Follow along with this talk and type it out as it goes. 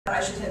I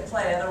should hit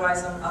play,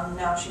 otherwise I'm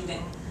now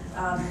cheating.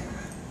 There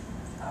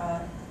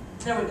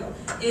we go.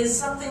 Is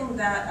something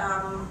that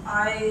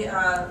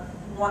I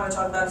want to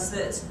talk about is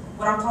that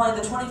what I'm calling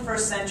the 21st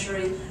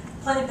century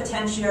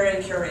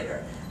plenipotentiary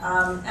curator.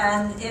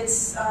 And it's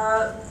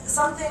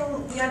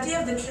something, the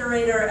idea of the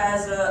curator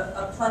as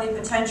a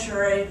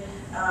plenipotentiary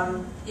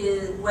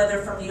is,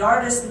 whether from the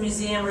artist, the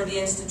museum, or the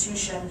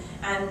institution,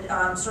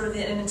 and sort of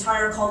an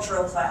entire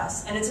cultural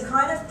class. And it's a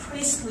kind of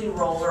priestly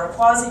role, or a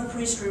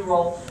quasi-priestly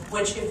role,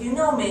 which, if you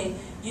know me,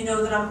 you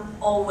know that I'm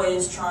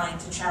always trying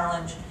to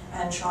challenge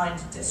and trying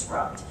to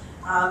disrupt.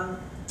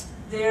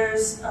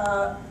 There's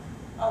a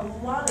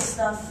lot of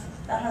stuff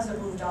that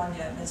hasn't moved on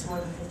yet, and it's more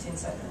than 15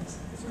 seconds.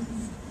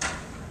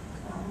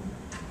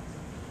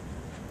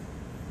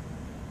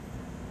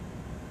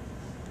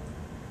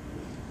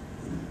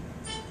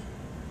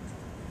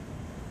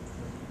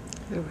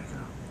 There we go.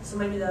 So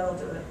maybe that'll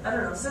do it. I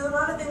don't know. So there's a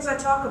lot of things I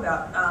talk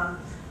about.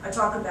 I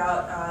talk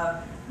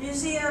about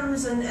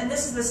museums, and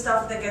this is the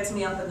stuff that gets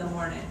me up in the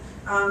morning.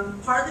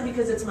 Partly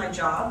because it's my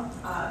job,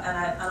 and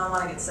I don't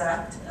want to get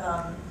sacked.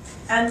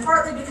 And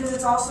partly because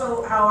it's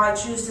also how I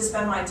choose to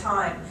spend my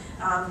time.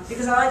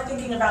 Because I like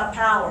thinking about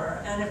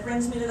power, and it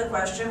brings me to the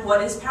question,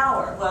 what is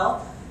power?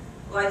 Well,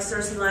 like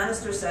Cersei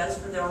Lannister says,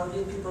 for the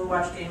only people who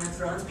watch Game of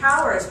Thrones,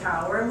 power is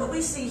power. And what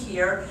we see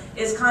here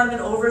is kind of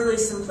an overly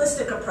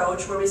simplistic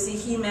approach where we see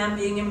He-Man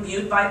being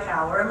imbued by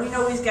power, and we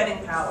know he's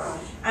getting power.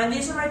 And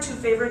these are my two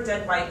favorite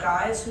dead white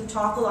guys who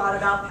talk a lot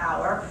about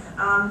power.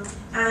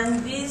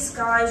 And these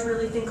guys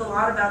really think a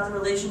lot about the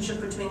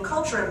relationship between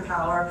culture and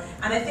power,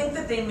 and I think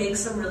that they make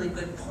some really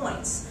good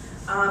points.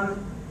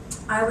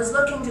 I was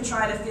looking to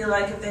try to feel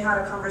like if they had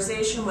a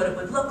conversation, what it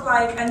would look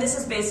like, and this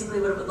is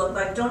basically what it would look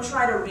like. Don't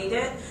try to read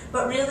it,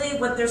 but really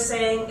what they're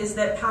saying is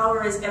that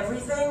power is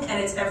everything,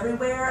 and it's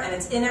everywhere, and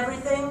it's in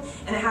everything,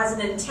 and it has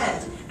an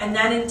intent, and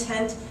that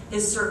intent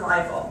is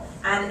survival.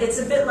 And it's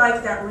a bit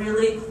like that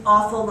really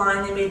awful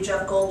line they made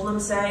Jeff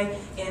Goldblum say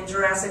in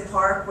Jurassic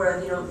Park,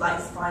 where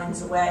life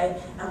finds a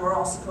way, and we're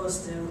all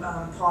supposed to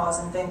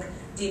pause and think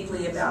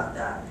deeply about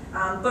that.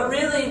 But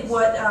really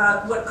what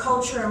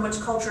culture and which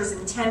culture's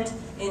intent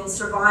in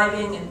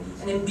surviving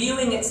and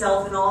imbuing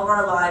itself in all of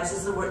our lives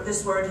is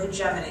this word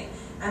hegemony.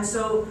 And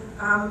so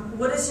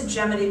what does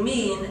hegemony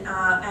mean,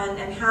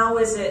 and how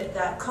is it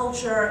that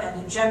culture and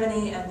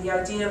hegemony and the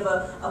idea of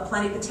a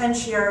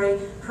plenipotentiary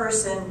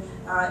person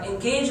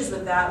engages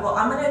with that? Well,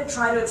 I'm going to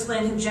try to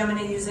explain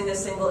hegemony using a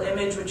single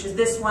image, which is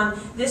this one.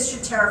 This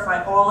should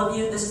terrify all of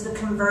you. This is the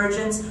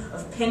convergence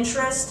of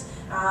Pinterest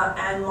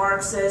and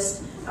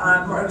Marxist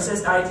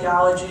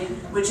ideology,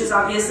 which is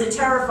obviously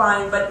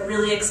terrifying, but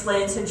really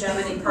explains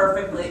hegemony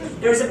perfectly.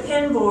 There's a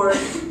pin board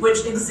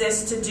which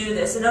exists to do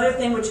this. Another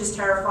thing which is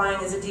terrifying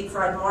is a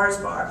deep-fried Mars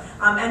bar.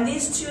 And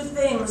these two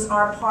things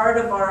are part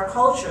of our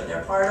culture.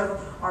 They're part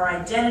of our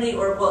identity,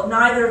 or, well,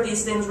 neither of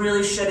these things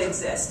really should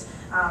exist.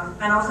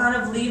 And I'll kind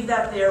of leave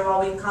that there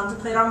while we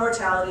contemplate our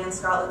mortality and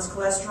Scotland's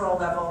cholesterol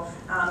level.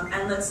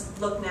 And let's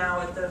look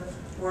now at the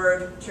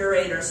word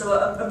curator. So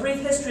a brief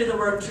history of the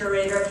word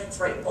curator. It's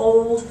very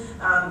old.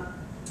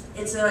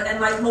 And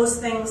like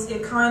most things,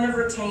 it kind of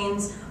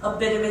retains a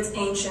bit of its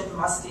ancient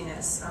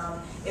mustiness.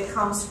 It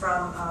comes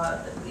from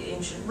the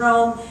ancient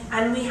Rome,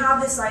 and we have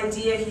this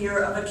idea here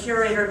of a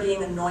curator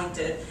being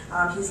anointed.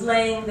 He's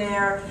laying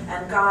there,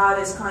 and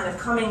God is kind of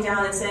coming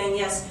down and saying,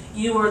 yes,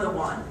 you are the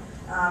one.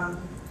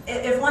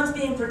 If one's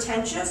being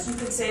pretentious, you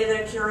could say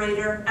that a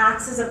curator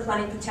acts as a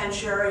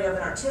plenipotentiary of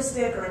an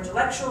artistic or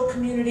intellectual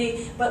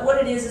community, but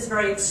what it is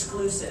very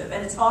exclusive,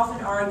 and it's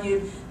often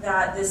argued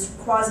that this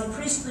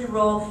quasi-priestly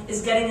role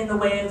is getting in the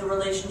way of the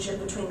relationship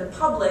between the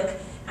public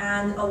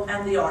and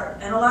the art.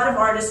 And a lot of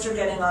artists are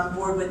getting on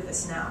board with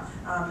this now,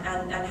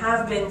 and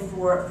have been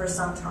for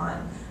some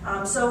time.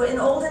 So in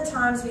olden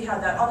times we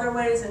had that other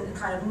ways, and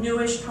kind of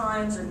newish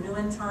times or new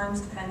in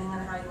times, depending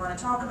on how you want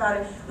to talk about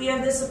it, we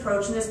have this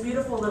approach, and this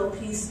beautiful little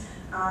piece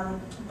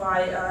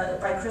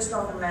by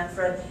Christoph and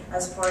Manfred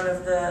as part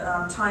of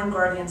the Time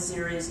Guardian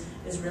series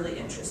is really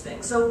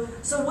interesting. So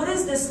what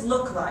does this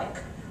look like?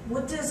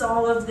 What does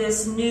all of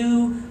this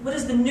what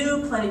does the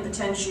new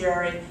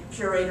plenipotentiary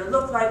curator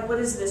look like? What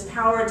does this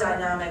power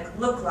dynamic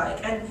look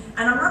like? And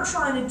I'm not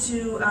trying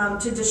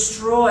to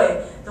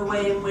destroy the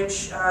way in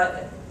which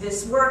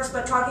this works,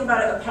 but talking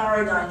about a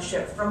paradigm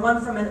shift from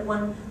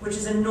one which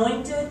is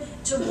anointed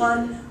to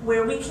one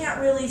where we can't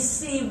really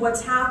see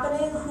what's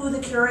happening, who the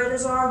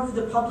curators are, who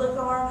the public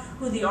are,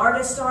 who the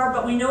artists are,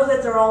 but we know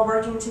that they're all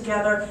working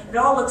together. It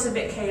all looks a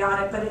bit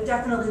chaotic, but it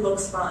definitely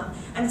looks fun.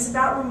 And it's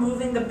about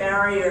removing the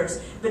barriers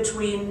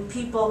between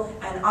people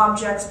and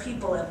objects,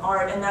 people and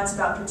art, and that's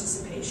about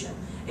participation.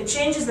 It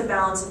changes the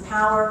balance of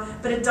power,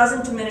 but it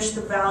doesn't diminish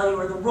the value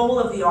or the role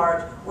of the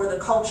art or the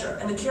culture.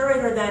 And the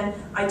curator then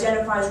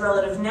identifies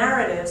relative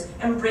narratives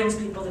and brings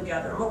people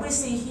together. And what we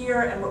see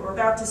here and what we're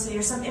about to see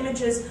are some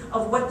images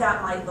of what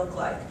that might look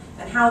like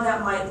and how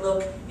that might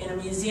look in a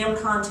museum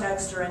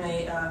context or in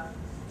a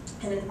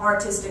in an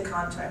artistic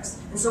context.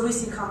 And so we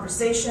see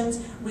conversations,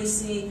 we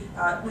see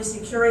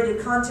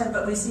curated content,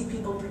 but we see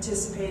people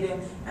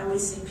participating, and we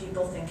see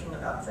people thinking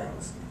about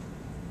things.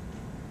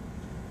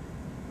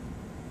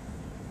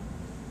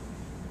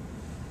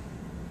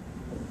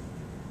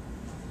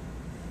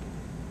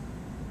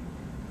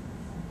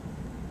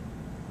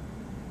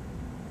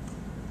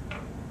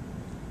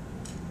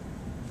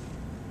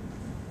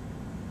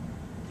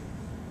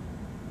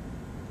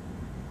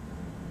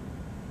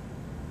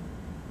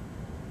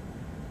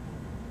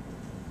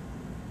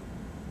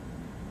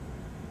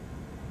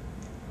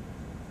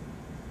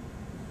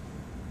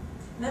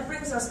 And that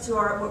brings us to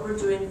what we're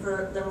doing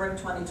for Limerick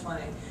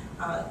 2020.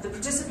 The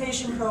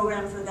participation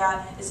program for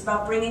that is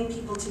about bringing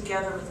people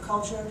together with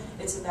culture.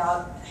 It's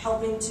about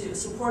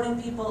supporting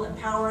people,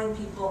 empowering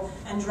people,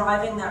 and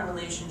driving that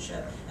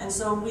relationship. And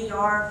so we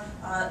are,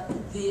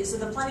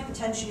 the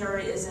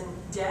plenipotentiary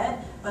isn't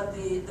dead, but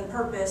the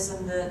purpose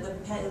and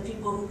the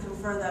people who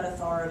confer that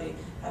authority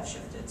have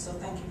shifted. So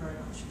thank you very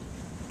much.